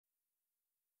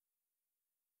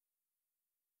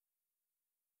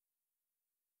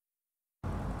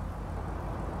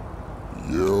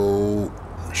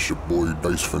your boy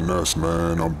Dice Finesse,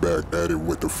 man. I'm back at it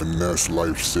with the Finesse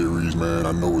Life series, man.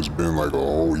 I know it's been like a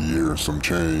whole year and some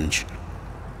change.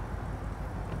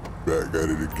 Back at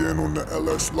it again on the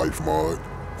LS Life mod.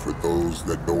 For those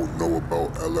that don't know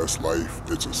about LS Life,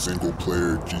 it's a single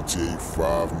player GTA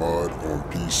 5 mod on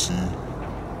PC.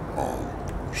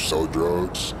 You sell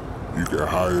drugs, you can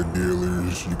hire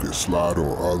dealers, you can slide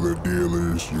on other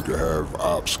dealers, you can have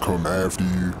ops come after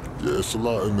you. Yeah, it's a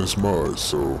lot in this mod,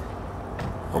 so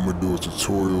I'm gonna do a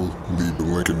tutorial, leave the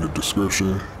link in the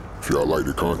description. If y'all like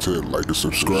the content, like and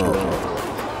subscribe.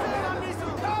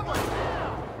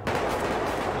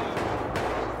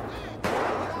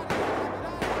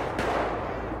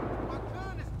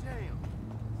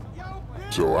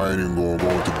 So I ain't even gonna go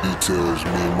into details.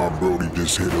 Me and my brody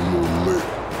just hit a little lick.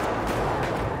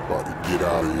 About to get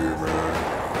out of here,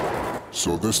 man.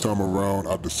 So this time around,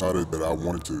 I decided that I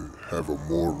wanted to have a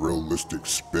more realistic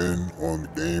spin on the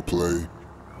gameplay,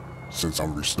 since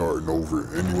I'm restarting over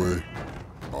anyway.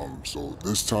 So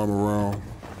this time around,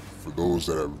 for those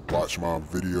that have watched my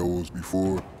videos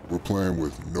before, we're playing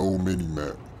with no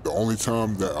mini-map. The only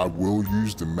time that I will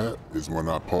use the map is when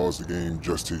I pause the game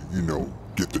just to, you know,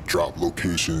 get the drop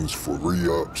locations for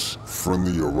re-ups,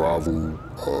 friendly arrival,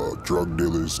 drug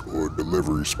dealers, or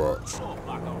delivery spots.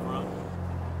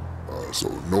 So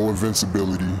no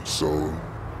invincibility, so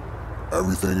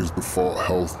everything is default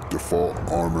health, default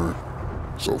armor.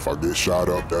 So if I get shot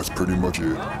up, that's pretty much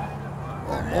it.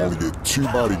 I only get 2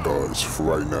 bodyguards for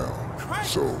right now.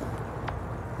 So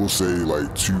we'll say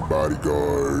like 2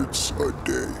 bodyguards a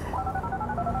day.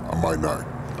 I might not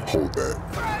hold that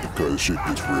because shit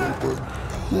gets real, but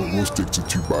we'll stick to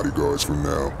 2 bodyguards from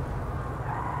now.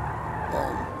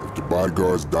 If the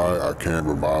bodyguards die, I can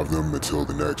revive them until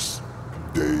the next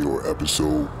day or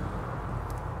episode.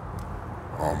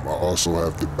 I also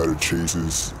have the better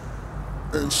chases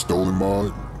and stolen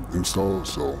mod installed,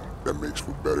 so that makes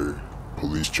for better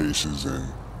police chases and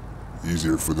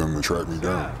easier for them to track me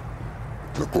down.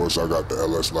 And of course, I got the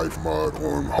LS Life mod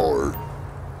on hard.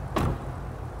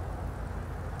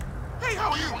 Hey,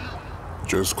 how are you?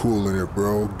 Just cooling it,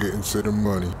 bro. Getting to the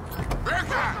money.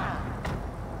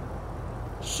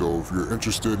 So if you're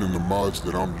interested in the mods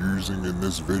that I'm using in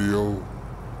this video,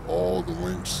 all the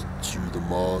links to the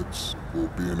mods will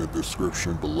be in the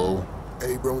description below.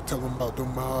 Hey bro, tell them about the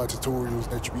mod tutorials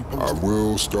that you be posting. I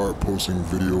will start posting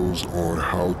videos on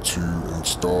how to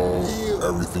install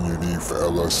everything you need for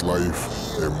LS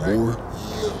Life and more.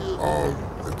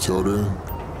 Until then,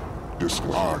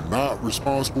 disclaimer. I'm not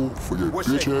responsible for your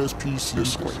bitch ass PC.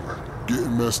 Disclaimer.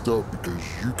 Getting messed up because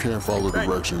you can't follow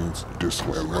directions.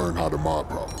 Disclaimer. And learn how to mod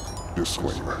properly.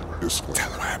 Disclaimer. Disclaimer. Tell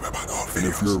them I have about all videos. And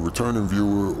if you're a returning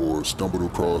viewer or stumbled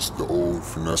across the old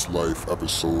Finesse Life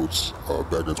episodes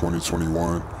back in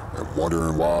 2021 and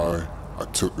wondering why I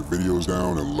took the videos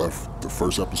down and left the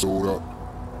first episode up,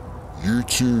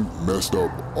 YouTube messed up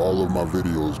all of my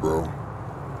videos, bro.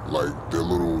 Like their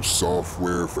little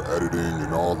software for editing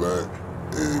and all that,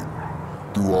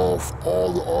 it threw off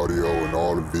all the audio and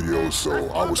all the videos, so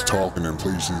I was talking in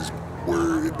places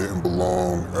where it didn't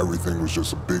belong. Everything was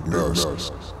just a big mess.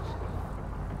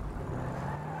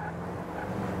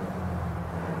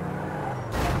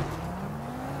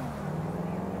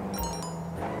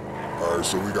 Alright,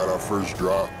 so we got our first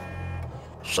drop.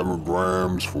 7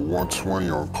 grams for 120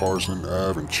 on Carson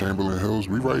Ave and Chamberlain Hills.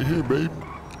 We right here, baby.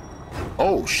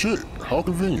 Oh shit, how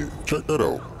convenient. Check that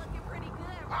out.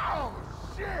 Oh,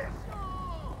 shit!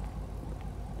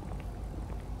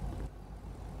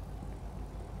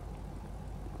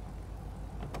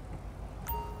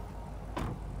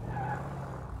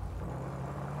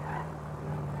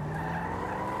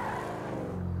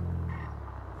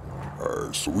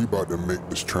 Alright, so we about to make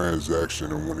this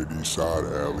transaction in one of these side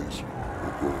alleys.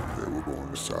 We'll go there, we'll go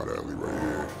in the side alley right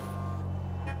here.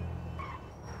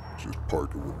 Just park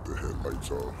it with the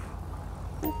headlights off.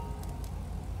 Oh,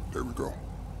 there we go.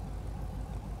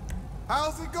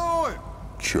 How's it going?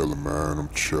 Chillin', man, I'm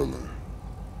chillin'.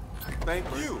 Thank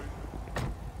you.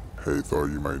 Hey, thought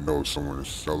you might know someone is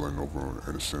selling over on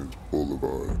Innocent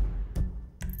Blvd.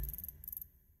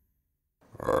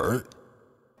 Alright,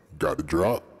 got the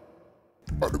drop.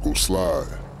 About to go slide.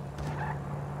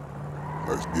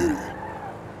 Let's get it.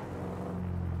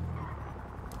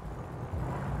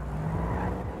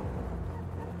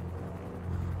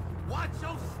 Watch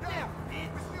your step,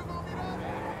 bitch.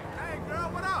 Hey, girl,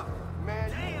 what up? Man,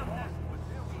 damn, that's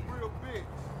a real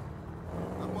bitch.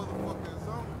 That motherfucker is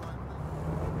on me like that.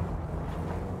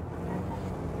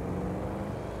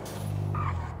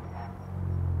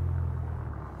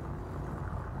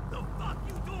 The fuck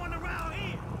you doing around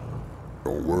here?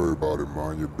 Don't worry about it,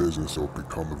 mind your business or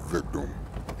become a victim.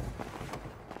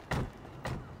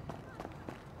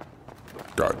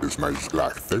 this nice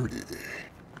Glock 30.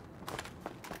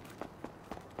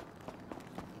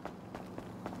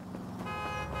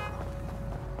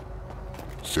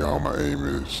 See how my aim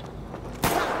is.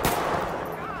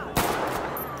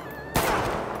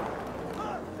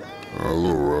 A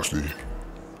little rusty.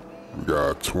 We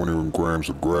got 20 grams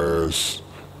of grass,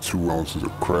 2 ounces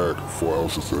of crack, 4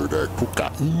 ounces of that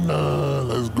cocaine.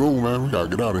 Let's go, man. We gotta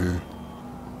get out of here.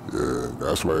 Yeah,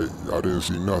 that's right. I didn't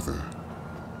see nothing.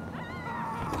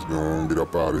 Let's go on, get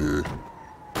up out of here.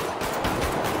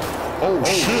 Oh,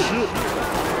 shit.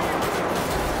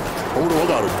 Hold on, I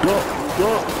gotta duck.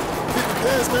 Hit the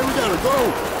gas, man. We gotta go.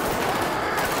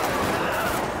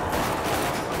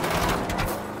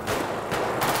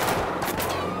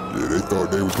 Yeah, they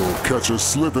thought they was gonna catch us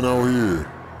slipping out here.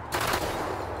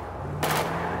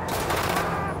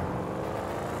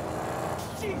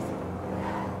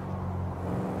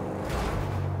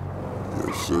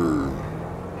 Yes, sir.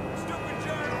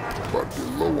 About to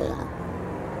get low on them.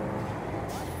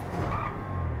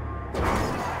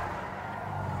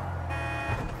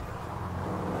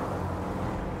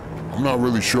 I'm not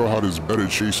really sure how this better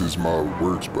chases mod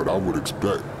works, but I would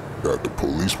expect that the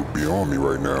police would be on me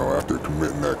right now after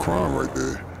committing that crime right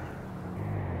there.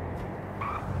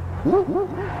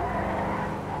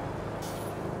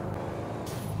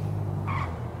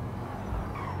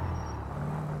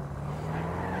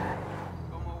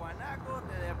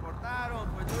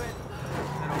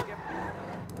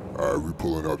 Alright, we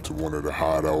pulling up to one of the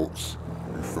hideouts.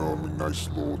 You feel me? Nice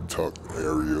little tucked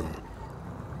area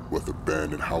with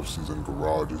abandoned houses and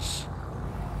garages.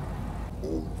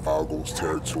 Old Vagos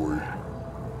territory.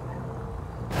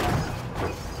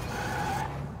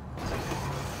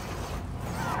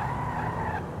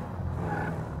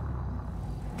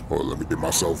 Oh, let me get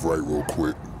myself right real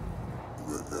quick.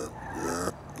 Yeah.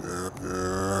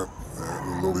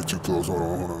 A little bit too close. Hold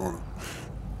on.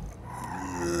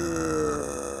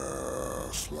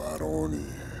 Yeah, slide on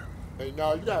in. Hey,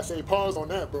 nah, you gotta say pause on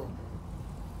that, bro.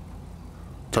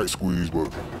 Tight squeeze,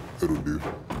 but it'll do.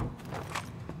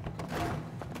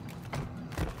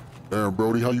 Damn,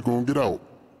 Brody, how you gonna get out?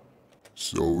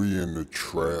 So we in the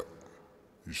trap.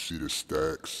 You see the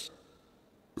stacks,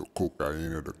 the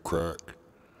cocaine and the crack.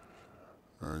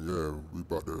 And yeah, we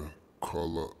about to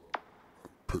call up,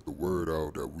 put the word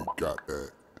out that we got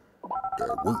that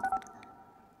work.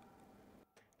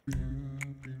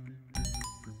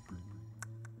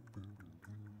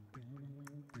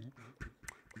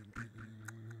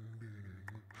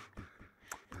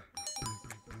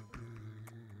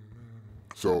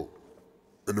 So,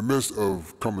 in the midst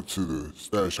of coming to the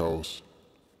stash house,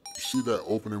 you see that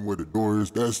opening where the door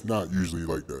is? That's not usually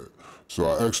like that. So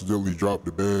I accidentally dropped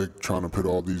the bag trying to put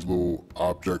all these little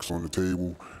objects on the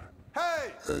table.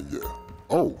 Hey! And yeah.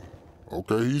 Oh,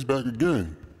 okay, he's back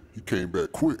again. He came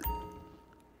back quick.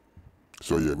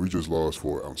 So yeah, we just lost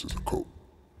 4 ounces of coke.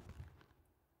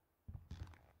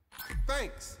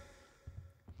 Thanks.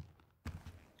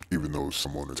 Even though it's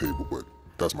some on the table, but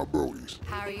that's my brodies.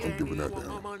 How are you? I'm giving that My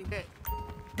down. money back.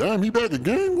 Damn, he back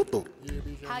again? What the? Yeah,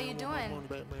 bitch, How I you want my doing? money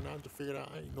back, man. I just figured out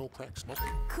I ain't no crack smoker.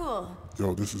 Cool.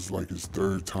 Yo, this is like his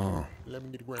 3rd time Let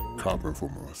me get a gram. copping from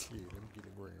us. Yeah, let me get a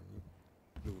gram.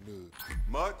 Little nug.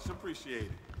 Much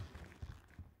appreciated.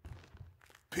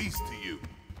 Peace to you.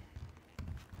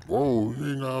 Whoa,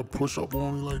 you ain't gotta push up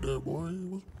on me like that, boy.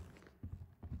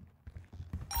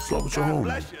 What's up with your God homie?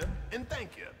 bless you and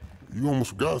thank you. You almost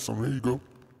forgot something. Here you go.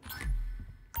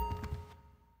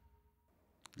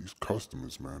 These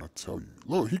customers, man, I tell you.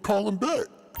 Look, he calling back.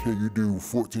 Can you do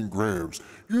 14 grams?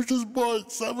 You just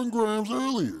bought 7 grams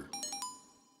earlier.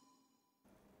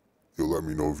 You'll let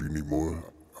me know if you need more.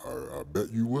 I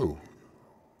bet you will.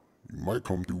 You might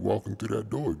come through walking through that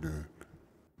door again.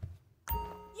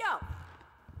 Yo.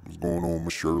 What's going on,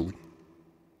 Miss Shirley?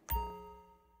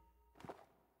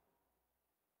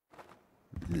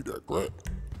 You need that Glock?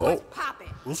 Oh, Pop it.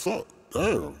 what's up?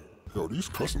 Damn. Yo, these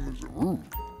customers are rude.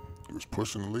 He was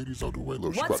pushing the ladies out the way.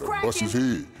 Look, she What's about to bust his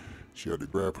cracking? head. She had to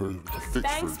grab her fix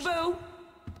Thanks, first. boo.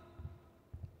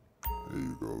 There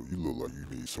you go. You look like you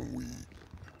need some weed.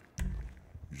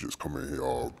 You just come in here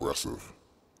all aggressive.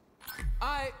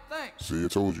 Alright, thanks. See, I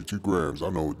told you 2 grams. I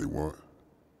know what they want.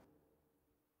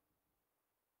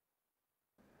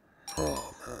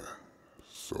 Oh, man.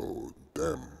 So,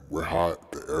 damn, we're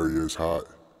hot. The area is hot.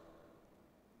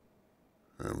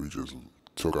 And we just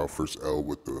took our first L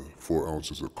with the 4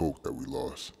 ounces of coke that we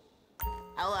lost.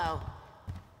 Hello.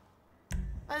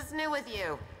 What's new with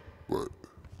you? But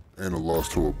ain't a loss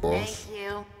to a boss. Thank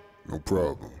you. No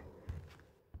problem.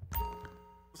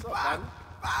 What's up, man?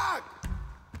 Fuck!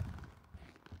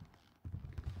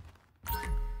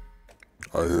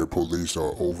 I hear police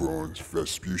are over on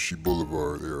Vespucci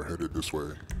Boulevard. They are headed this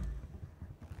way.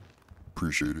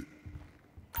 Appreciate it.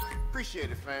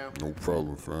 Appreciate it, fam. No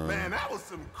problem, fam. Man, that was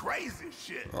some crazy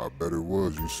shit. I bet it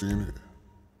was. You seen it?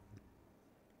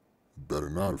 Better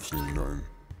not have seen nothing.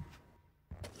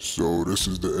 So this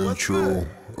is the intro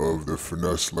of the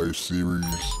Finesse Life series.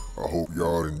 I hope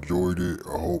y'all enjoyed it.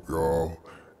 I hope y'all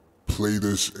play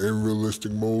this in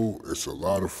realistic mode. It's a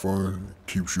lot of fun.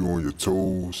 Keeps you on your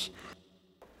toes.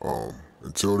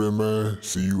 Until then, man,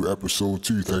 see you episode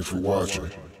 2. Thanks for watching.